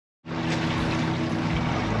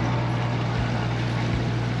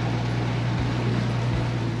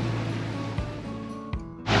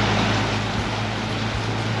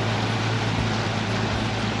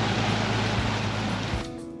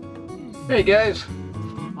Hey guys,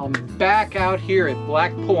 I'm back out here at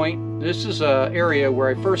Black Point. This is an area where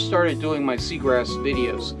I first started doing my seagrass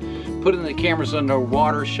videos, putting the cameras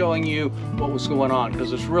underwater, showing you what was going on,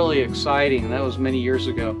 because it's really exciting. That was many years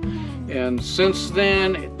ago. And since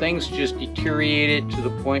then, things just deteriorated to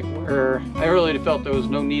the point where I really felt there was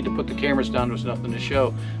no need to put the cameras down. There was nothing to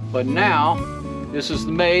show. But now, this is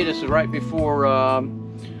May, this is right before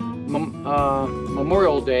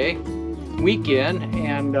Memorial Day weekend,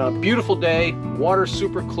 and beautiful day, water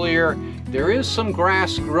super clear. There is some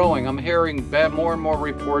grass growing. I'm hearing more and more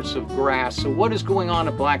reports of grass. So what is going on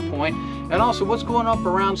at Black Point, and also what's going up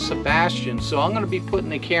around Sebastian? So I'm going to be putting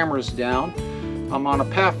the cameras down. I'm on a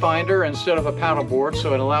Pathfinder instead of a paddleboard,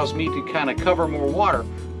 so it allows me to kind of cover more water.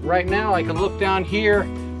 Right now I can look down here.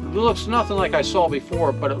 It looks nothing like I saw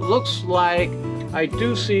before, but it looks like I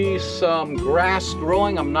do see some grass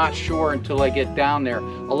growing. I'm not sure until I get down there.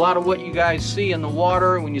 A lot of what you guys see in the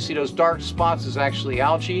water, when you see those dark spots, is actually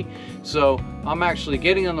algae. So I'm actually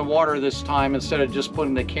getting in the water this time instead of just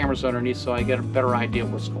putting the cameras underneath, so I get a better idea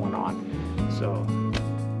of what's going on. So,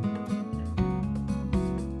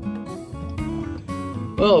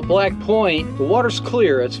 well, at Black Point, the water's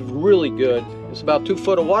clear. It's really good. It's about 2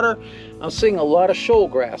 foot of water. I'm seeing a lot of shoal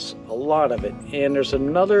grass, a lot of it. And there's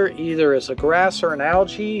another, either it's a grass or an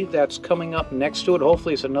algae that's coming up next to it.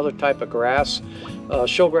 Hopefully it's another type of grass.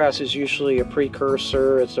 Shoal grass is usually a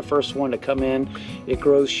precursor. It's the first one to come in. It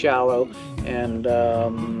grows shallow. And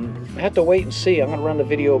I have to wait and see. I'm gonna run the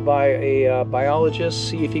video by a biologist,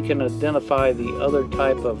 see if he can identify the other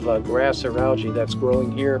type of grass or algae that's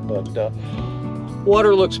growing here. But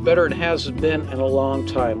water looks better and hasn't been in a long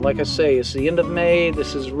time. Like I say, it's the end of May.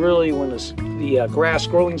 This is really when the grass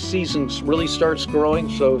growing season really starts growing.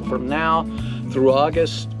 So from now through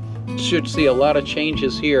August, should see a lot of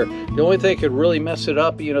changes here. The only thing that could really mess it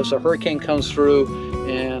up, you know, is a hurricane comes through,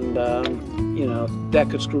 and you know,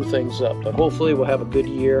 that could screw things up. But hopefully we'll have a good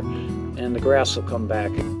year and the grass will come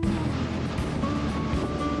back.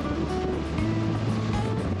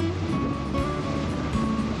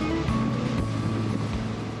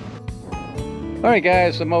 Alright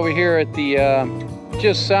guys, I'm over here at the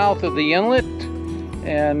just south of the inlet,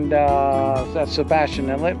 and that's Sebastian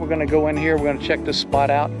Inlet. We're going to go in here, we're going to check this spot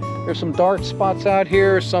out. There's some dark spots out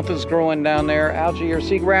here, something's growing down there, algae or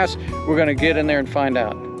seagrass. We're going to get in there and find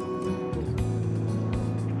out.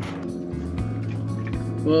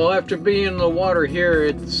 Well, after being in the water here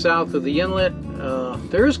at the south of the inlet,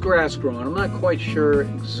 there is grass growing. I'm not quite sure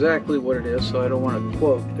exactly what it is, so I don't want to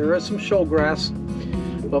quote. There is some shoal grass,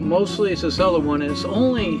 but mostly it's this other one. It's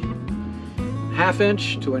only 1/2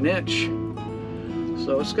 inch to 1 inch.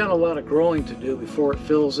 So it's got a lot of growing to do before it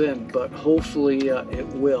fills in, but hopefully it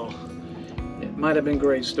will. It might have been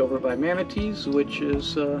grazed over by manatees, which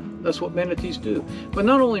is, that's what manatees do. But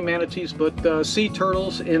not only manatees, but sea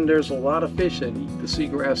turtles, and there's a lot of fish that eat the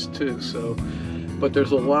seagrass too. So, but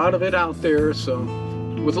there's a lot of it out there, so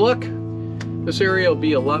with luck, this area will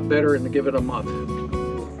be a lot better and to give it a month.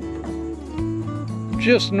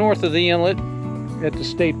 Just north of the inlet at the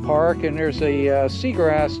state park, and there's a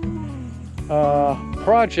seagrass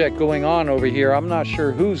project going on over here. I'm not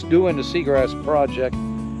sure who's doing the seagrass project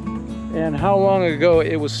and how long ago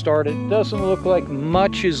it was started. Doesn't look like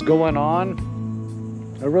much is going on.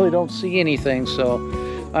 I really don't see anything, so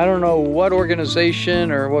I don't know what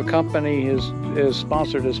organization or what company is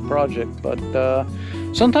sponsored this project, but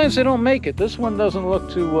sometimes they don't make it. This one doesn't look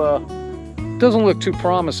too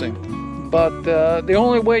promising. But the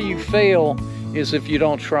only way you fail is if you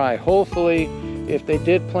don't try. Hopefully, if they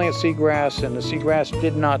did plant seagrass and the seagrass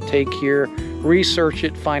did not take here, research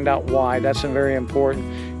it, find out why. That's very important,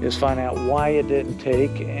 is find out why it didn't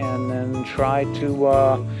take, and then try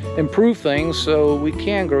to improve things so we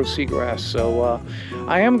can grow seagrass. So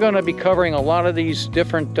I am going to be covering a lot of these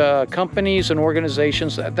different companies and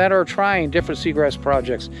organizations that are trying different seagrass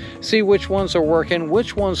projects. See which ones are working,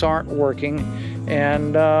 which ones aren't working,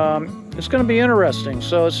 and it's going to be interesting.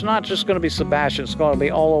 So it's not just going to be Sebastian, it's going to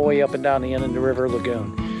be all the way up and down the Indain River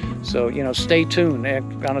Lagoon. So, you know, stay tuned.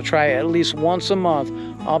 I'm going to try at least once a month.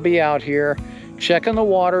 I'll be out here checking the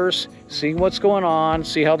waters, see what's going on,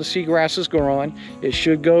 see how the seagrass is growing. It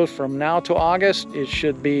should go from now to August. It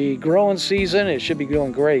should be growing season. It should be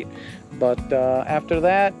going great. But after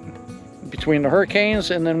that, between the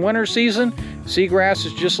hurricanes and then winter season, seagrass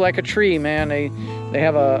is just like a tree, man. They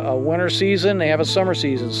have a winter season, they have a summer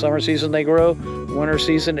season. Summer season they grow, winter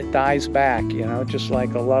season it dies back, you know, just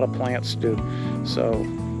like a lot of plants do. So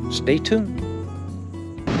stay tuned.